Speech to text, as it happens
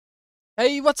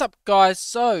Hey, what's up guys?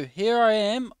 So here I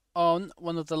am on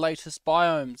one of the latest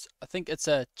biomes. I think it's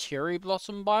a cherry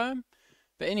blossom biome.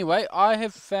 But anyway, I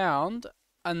have found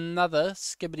another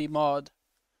Skibidi mod.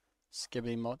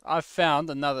 Skibidi mod. I've found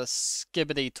another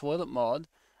Skibidi toilet mod.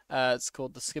 It's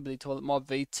called the Skibidi Toilet Mod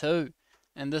V2.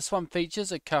 And this one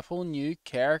features a couple new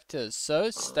characters.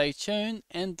 So stay tuned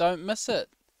and don't miss it.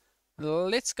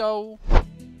 Let's go.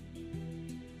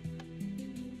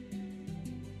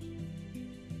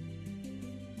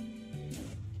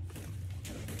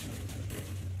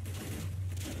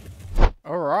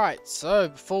 Alright, so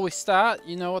before we start,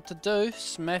 you know what to do.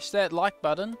 Smash that like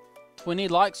button. 20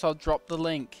 likes, I'll drop the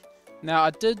link. Now,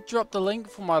 I did drop the link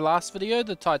for my last video,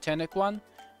 the Titanic one,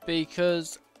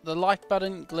 because the like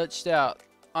button glitched out.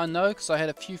 I know, because I had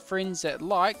a few friends that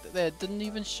liked that didn't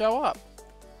even show up.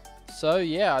 So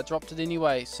yeah, I dropped it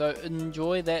anyway. So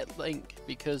enjoy that link,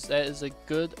 because that is a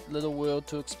good little world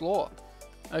to explore.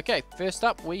 Okay, first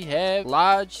up we have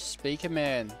Large Speaker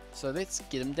Man. So let's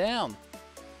get him down.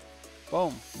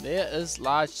 Boom, there is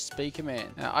Large Speaker Man.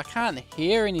 Now I can't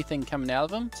hear anything coming out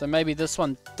of him, so maybe this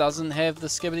one doesn't have the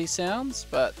Skibidi sounds,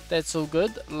 but that's all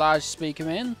good. Large Speaker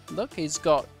Man, look, he's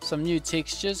got some new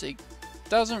textures. He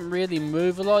doesn't really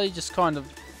move a lot, he just kind of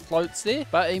floats there,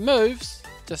 but he moves,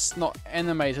 just not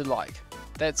animated like.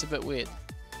 That's a bit weird.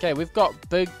 Okay, we've got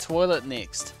Big Toilet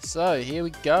next. So here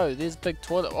we go, there's Big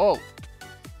Toilet. Oh,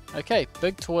 okay,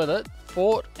 Big Toilet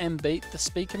fought and beat the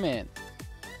Speaker Man.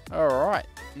 Alright,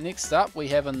 next up we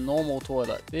have a normal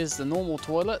toilet. There's the normal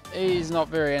toilet. He's not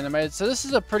very animated, so this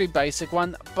is a pretty basic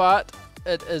one, but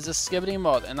it is a Skibidi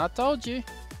mod, and I told you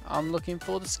I'm looking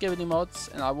for the Skibidi mods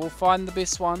and I will find the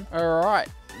best one. Alright,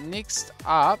 next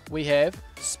up we have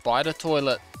Spider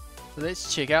Toilet. So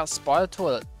let's check out Spider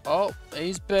Toilet. Oh,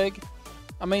 he's big.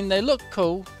 I mean, they look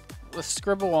cool. The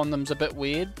scribble on them's a bit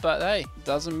weird, but hey,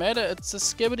 doesn't matter, it's a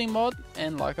Skibidi mod,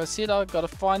 and like I said, I've got to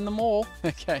find them all.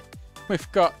 Okay.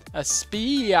 We've got a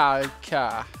Speaker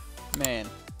Man.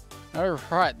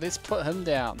 Alright, let's put him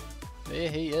down. There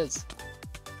he is.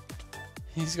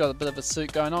 He's got a bit of a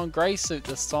suit going on. Grey suit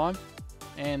this time.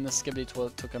 And the Skibidi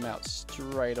Toilet took him out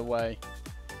straight away.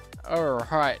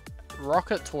 Alright,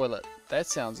 Rocket Toilet. That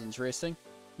sounds interesting.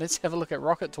 Let's have a look at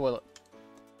Rocket Toilet.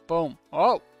 Boom.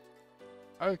 Oh!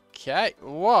 Okay.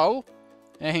 Whoa!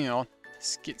 Hang on.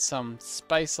 Let's get some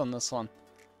space on this one.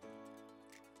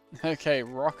 Okay,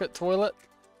 Rocket Toilet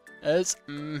is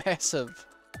massive.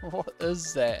 What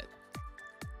is that?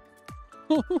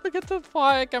 Look at the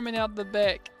fire coming out the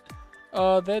back.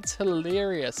 Oh, that's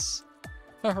hilarious.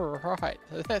 Alright,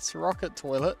 that's Rocket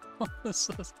Toilet.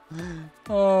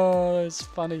 Oh, that's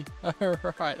funny.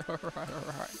 Alright.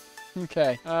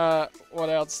 Okay, what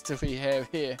else do we have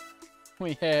here?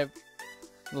 We have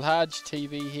Large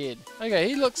TV Head. Okay,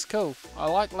 he looks cool. I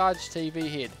like Large TV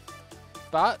Head.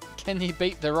 But can he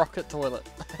beat the Rocket Toilet?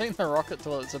 I think the Rocket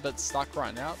Toilet's a bit stuck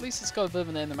right now. At least it's got a bit of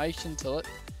an animation to it.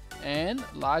 And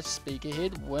Large Speaker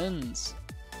Head wins.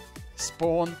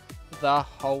 Spawn the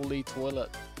Holy Toilet.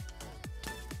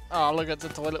 Oh, look, it's a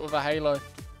toilet with a halo.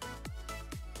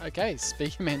 Okay,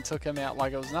 Speaker Man took him out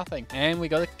like it was nothing. And we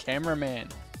got a Cameraman.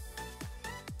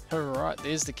 Alright,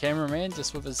 there's the Cameraman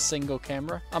just with his single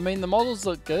camera. I mean, the models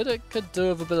look good. It could do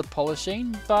with a bit of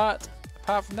polishing, but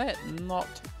apart from that, not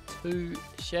too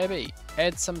shabby.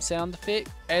 Add some sound effect,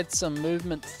 add some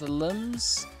movement to the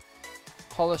limbs,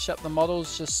 polish up the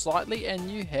models just slightly,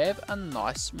 and you have a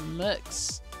nice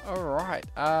mix. Alright,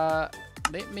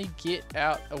 let me get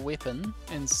out a weapon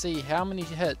and see how many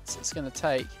hits it's going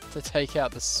to take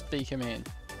out the Speaker Man.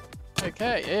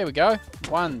 Okay, here we go.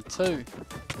 1, 2.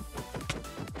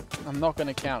 I'm not going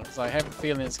to count because I have a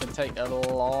feeling it's going to take a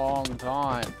long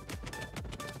time.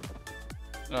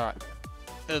 Alright.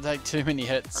 It'll take too many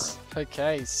hits.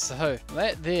 Okay, so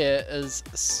that there is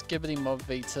Skibidi Mod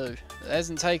V2. It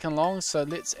hasn't taken long, so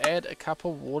let's add a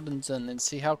couple wardens in and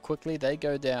see how quickly they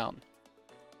go down.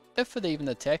 If it even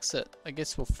attacks it, I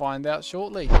guess we'll find out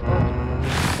shortly.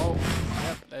 Oh,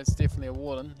 yep, that's definitely a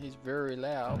warden. He's very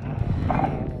loud.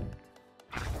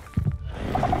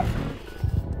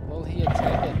 Will he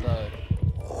attack it though?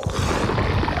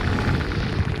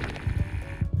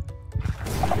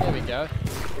 There we go.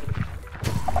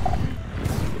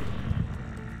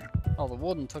 Oh, the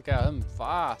warden took out him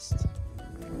fast.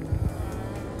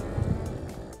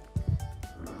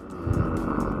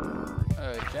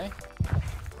 Okay.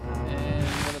 And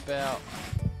what about...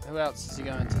 who else is he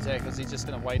going to attack? Is he just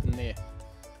going to wait in there?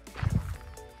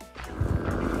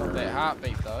 Not that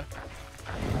heartbeat though.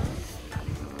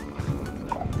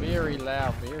 Very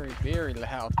loud. Very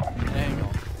loud. Hang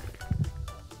on.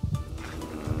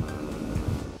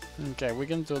 Okay, we're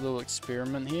going to do a little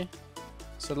experiment here.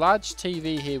 So large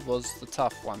TV here was the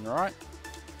tough one, right?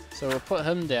 So we'll put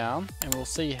him down and we'll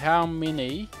see how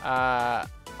many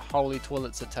holy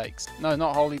toilets it takes. No,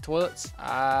 not holy toilets.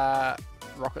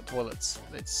 Rocket toilets.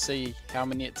 Let's see how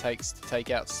many it takes to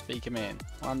take out Speaker Man.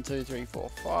 1, 2, 3, 4,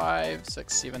 5,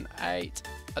 6, 7, 8.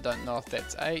 I don't know if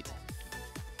that's 8,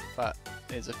 but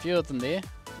there's a few of them there.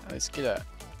 Let's get a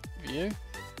view.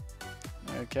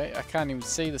 Okay, I can't even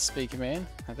see the Speaker Man.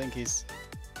 I think he's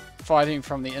fighting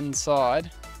from the inside.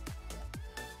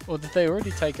 Or did they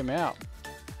already take him out?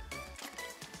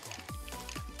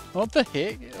 What the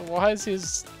heck? Why is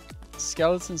his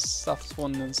skeleton stuff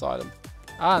spawning inside him?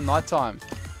 Ah, nighttime.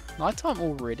 Nighttime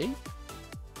already?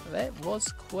 That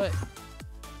was quick.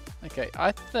 Okay,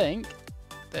 I think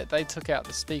that they took out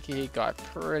the Speaker Head guy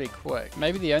pretty quick.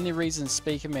 Maybe the only reason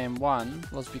Speaker Man won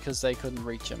was because they couldn't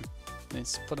reach him.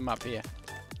 Let's put him up here.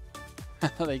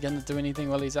 Are they going to do anything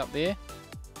while he's up there?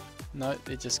 No,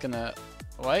 they're just going to...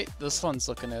 Wait, this one's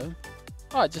looking at him.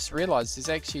 Oh, I just realised there's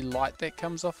actually light that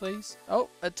comes off these. Oh,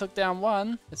 it took down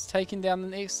one. It's taking down the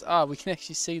next. Ah, we can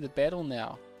actually see the battle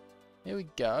now. There we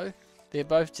go. They're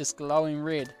both just glowing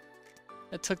red.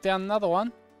 It took down another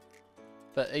one.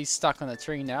 But he's stuck on a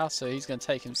tree now, so he's going to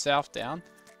take himself down.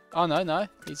 Oh, no.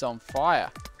 He's on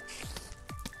fire.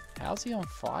 How's he on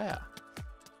fire?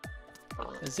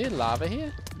 Is there lava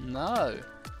here? No.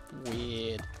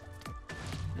 Weird.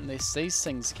 Unless these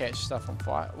things catch stuff on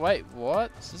fire. Wait,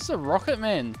 what? Is this a Rocket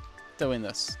Man doing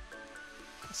this?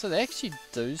 So they actually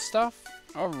do stuff?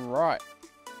 Alright.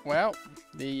 Well,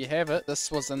 there you have it.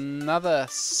 This was another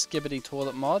Skibidi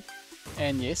toilet mod.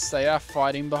 And yes, they are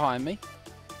fighting behind me.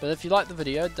 But if you like the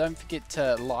video, don't forget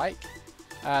to like.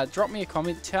 Drop me a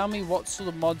comment. Tell me what sort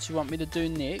of mods you want me to do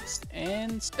next.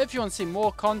 And if you want to see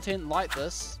more content like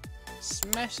this,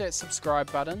 smash that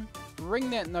subscribe button.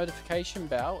 Ring that notification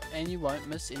bell and you won't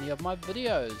miss any of my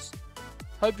videos.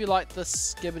 Hope you liked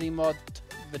this Skibidi mod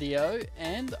video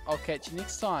and I'll catch you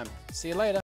next time. See you later.